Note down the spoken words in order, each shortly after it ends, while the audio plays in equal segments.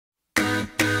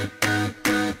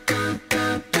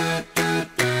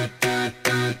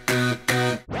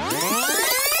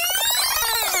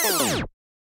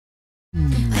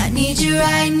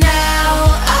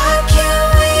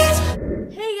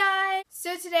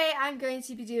Today I'm going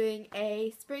to be doing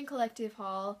a spring collective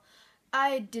haul.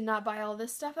 I did not buy all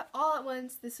this stuff all at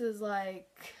once. This was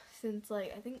since I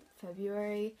think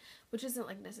February, which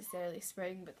isn't necessarily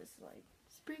spring, but this is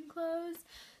spring clothes.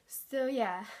 So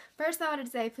yeah, first I wanted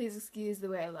to say please excuse the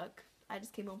way I look. I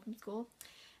just came home from school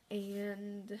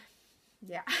and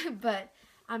yeah, but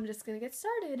I'm just gonna get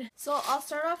started. So I'll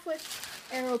start off with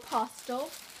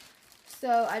Aeropostale.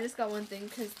 So I just got one thing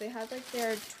because they had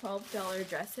their $12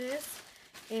 dresses,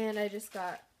 and I just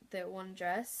got the one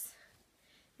dress,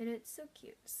 and it's so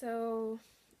cute. So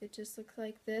it just looks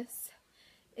like this.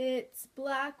 It's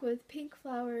black with pink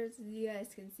flowers, as you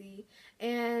guys can see,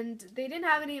 and they didn't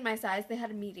have any in my size. They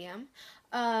had a medium,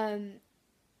 and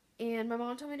my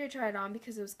mom told me to try it on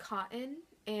because it was cotton,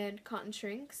 and cotton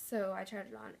shrinks, so I tried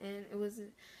it on, and it was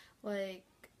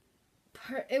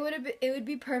it would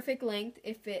be perfect length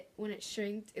when it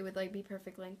shrinked. It would be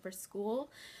perfect length for school.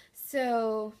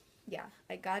 So yeah,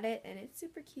 I got it, and it's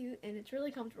super cute, and it's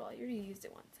really comfortable. I already used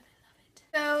it once, and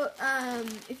I love it.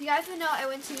 So if you guys didn't know, I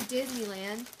went to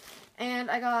Disneyland, and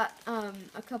I got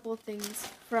a couple of things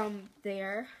from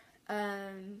there.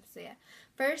 So yeah,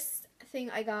 first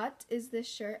thing I got is this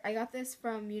shirt. I got this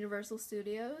from Universal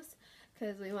Studios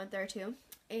because we went there too,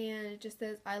 and it just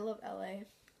says I love LA.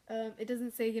 It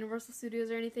doesn't say Universal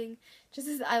Studios or anything, it just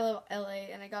says I love LA,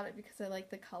 and I got it because I like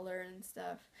the color and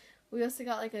stuff. We also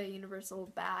got a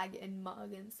Universal bag and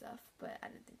mug and stuff, but I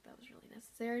didn't think that was really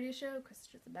necessary to show because it's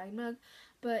just a bag and mug.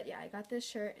 But yeah, I got this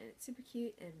shirt, and it's super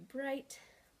cute and bright.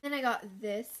 Then I got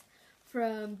this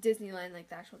from Disneyland, the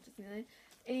actual Disneyland,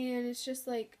 and it's just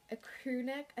a crew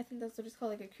neck. I think that's what it's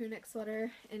called, a crew neck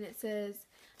sweater, and it says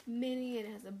Minnie, and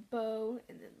it has a bow,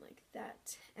 and then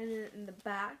that, and then in the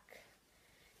back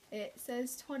it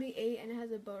says 28, and it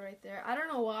has a bow right there. I don't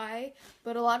know why,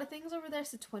 but a lot of things over there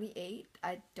say 28.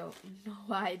 I don't know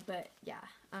why, but yeah,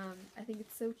 I think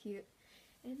it's so cute,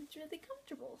 and it's really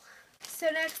comfortable. So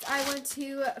next I went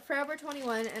to Forever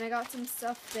 21, and I got some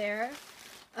stuff there.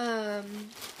 So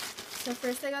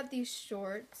first I got these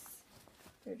shorts.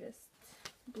 They're just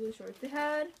blue shorts. They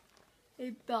had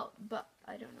a belt, but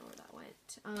I don't know where that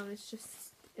went.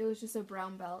 It was just a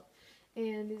brown belt.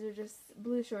 And these are just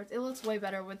blue shorts. It looks way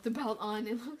better with the belt on.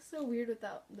 It looks so weird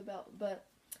without the belt. But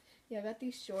yeah, I got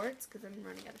these shorts because I'm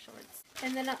running out of shorts.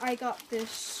 And then I got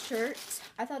this shirt.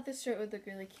 I thought this shirt would look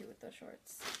really cute with those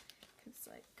shorts. Because it's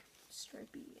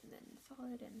stripey and then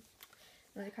solid, and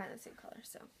they're kind of the same color.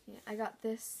 So yeah, I got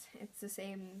this. It's the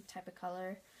same type of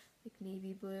color,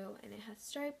 navy blue, and it has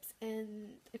stripes.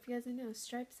 And if you guys didn't know,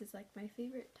 stripes is my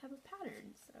favorite type of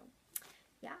pattern. So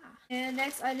yeah. And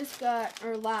next I just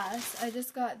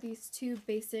got these two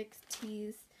basic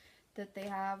tees that they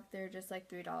have. They're just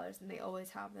 $3, and they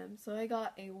always have them. So I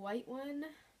got a white one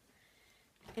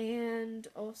and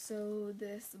also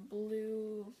this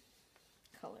blue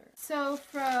color. So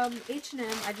from H&M,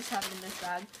 I just have it in this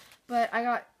bag, but I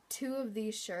got two of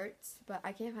these shirts, but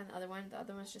I can't find the other one. The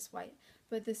other one's just white.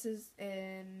 But this is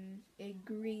in a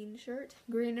green shirt.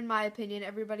 Green, in my opinion.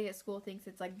 Everybody at school thinks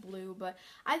it's blue, but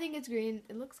I think it's green.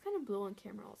 It looks kind of blue on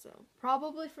camera also.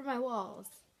 Probably for my walls,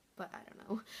 but I don't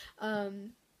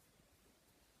know.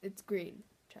 It's green.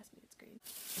 Trust me, it's green.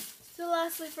 So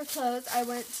lastly, for clothes, I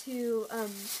went to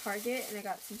Target, and I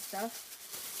got some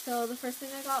stuff. So the first thing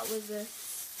I got was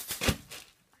this. I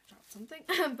dropped something,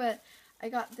 but I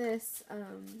got this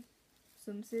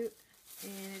swimsuit,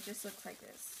 and it just looks like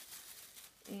this.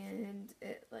 And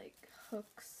it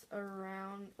hooks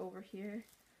around over here.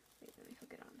 Wait, let me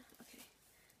hook it on. Okay.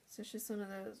 So it's just one of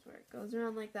those where it goes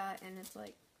around like that, and it's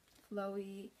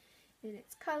flowy, and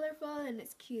it's colorful, and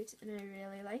it's cute, and I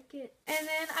really like it. And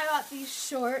then I got these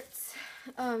shorts.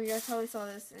 You guys probably saw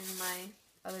this in my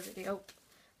other video,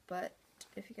 but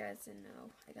if you guys didn't know,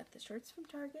 I got the shorts from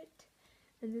Target.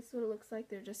 And this is what it looks like.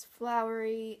 They're just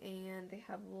flowery, and they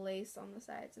have lace on the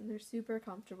sides, and they're super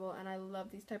comfortable. And I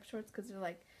love these type of shorts because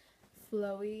they're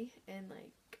flowy and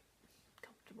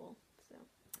comfortable. So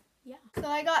yeah. So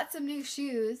I got some new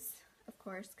shoes, of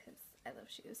course, because I love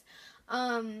shoes.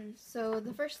 So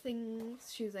the first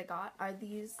shoes I got are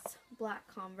these black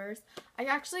Converse. I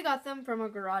actually got them from a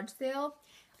garage sale.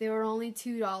 They were only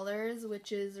 $2,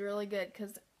 which is really good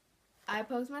because I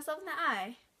poked myself in the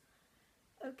eye.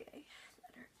 Okay.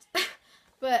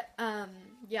 But,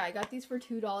 yeah, I got these for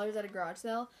 $2 at a garage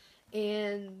sale,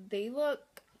 and they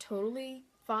look totally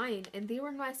fine, and they were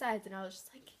in my size, and I was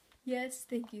just yes,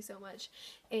 thank you so much.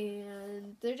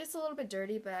 And they're just a little bit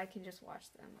dirty, but I can just wash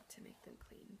them to make them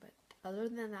clean. But other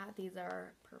than that, these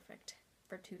are perfect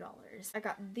for $2. I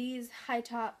got these high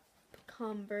top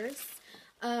Converse.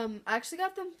 I actually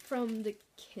got them from the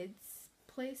kids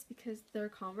place because their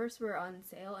Converse were on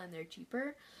sale and they're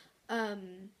cheaper.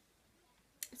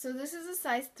 So this is a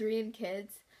size 3 in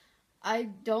kids. I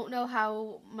don't know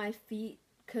how my feet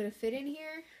could have fit in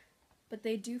here, but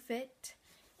they do fit.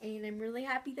 And I'm really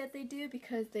happy that they do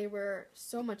because they were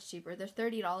so much cheaper. They're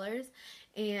 $30.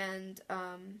 And,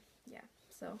 yeah.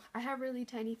 So I have really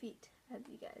tiny feet, as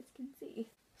you guys can see.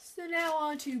 So now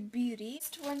on to beauty.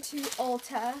 Just went to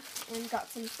Ulta and got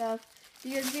some stuff.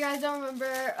 Because if you guys don't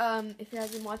remember, if you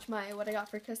guys didn't watch my what I got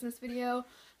for Christmas video,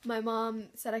 my mom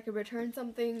said I could return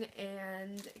something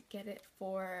and get it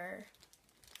for,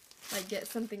 like, get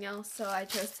something else. So I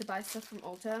chose to buy stuff from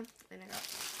Ulta, and I got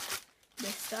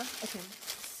this stuff. Okay,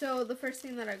 so the first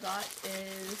thing that I got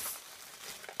is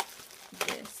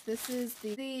this. This is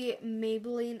the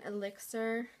Maybelline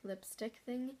Elixir lipstick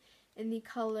thing in the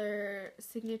color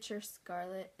Signature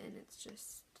Scarlet, and it's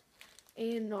just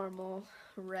a normal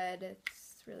red.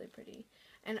 It's really pretty.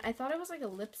 And I thought it was like a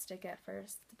lipstick at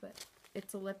first, but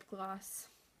it's a lip gloss.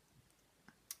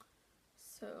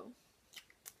 So,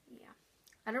 yeah.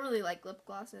 I don't really like lip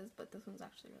glosses, but this one's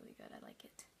actually really good. I like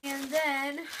it. And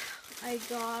then I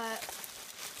got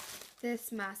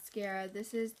this mascara.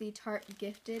 This is the Tarte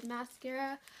Gifted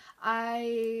mascara.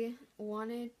 I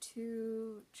wanted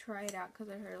to try it out because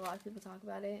I heard a lot of people talk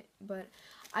about it, but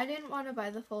I didn't want to buy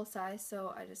the full size,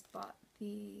 so I just bought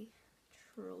the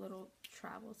little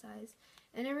travel size,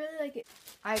 and I really like it.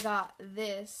 I got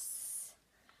this.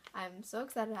 I'm so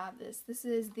excited to have this. This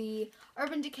is the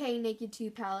Urban Decay Naked 2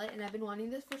 palette, and I've been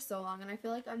wanting this for so long, and I feel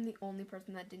like I'm the only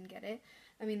person that didn't get it.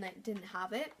 I mean, like, didn't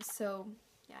have it, so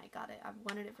yeah, I got it. I've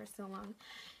wanted it for so long,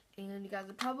 and you guys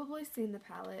have probably seen the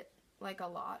palette, like, a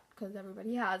lot, because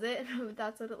everybody has it.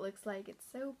 That's what it looks like. It's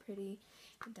so pretty,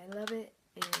 and I love it,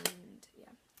 and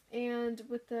yeah. And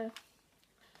with the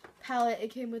palette, it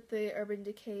came with the Urban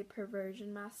Decay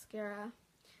Perversion mascara,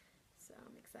 so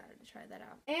I'm excited to try that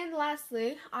out. And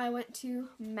lastly, I went to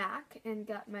MAC and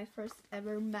got my first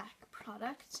ever MAC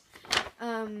product.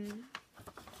 I'm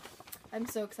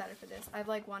so excited for this. I've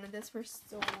like wanted this for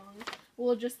so long.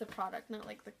 Well, just the product, not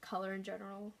like the color in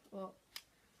general. Well,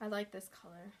 I like this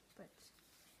color, but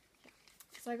yeah.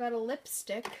 So I got a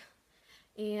lipstick,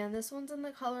 and this one's in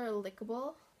the color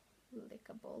Lickable.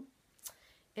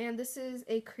 And this is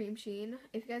a cream sheen.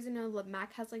 If you guys don't know,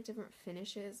 MAC has like different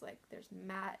finishes. Like there's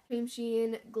matte, cream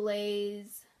sheen,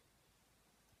 glaze.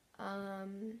 I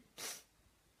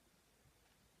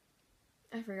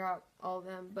forgot all of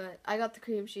them, but I got the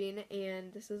cream sheen,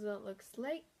 and this is what it looks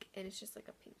like. And it's just like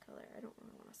a pink color. I don't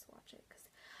really want to swatch it because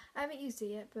I haven't used it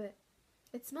yet, but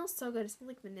it smells so good. It smells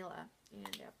like vanilla.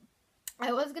 And yeah.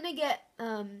 I was gonna get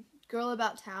Girl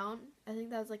About Town. I think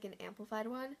that was like an amplified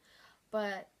one,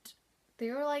 but they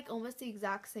were like almost the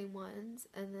exact same ones,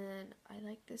 and then I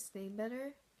like this name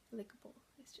better, Lickable.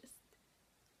 It's just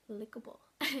Lickable.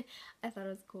 I thought it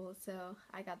was cool, so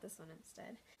I got this one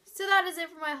instead. So that is it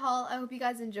for my haul. I hope you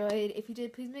guys enjoyed. If you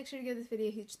did, please make sure to give this video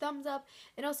a huge thumbs up,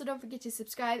 and also don't forget to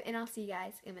subscribe, and I'll see you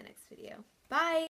guys in my next video. Bye!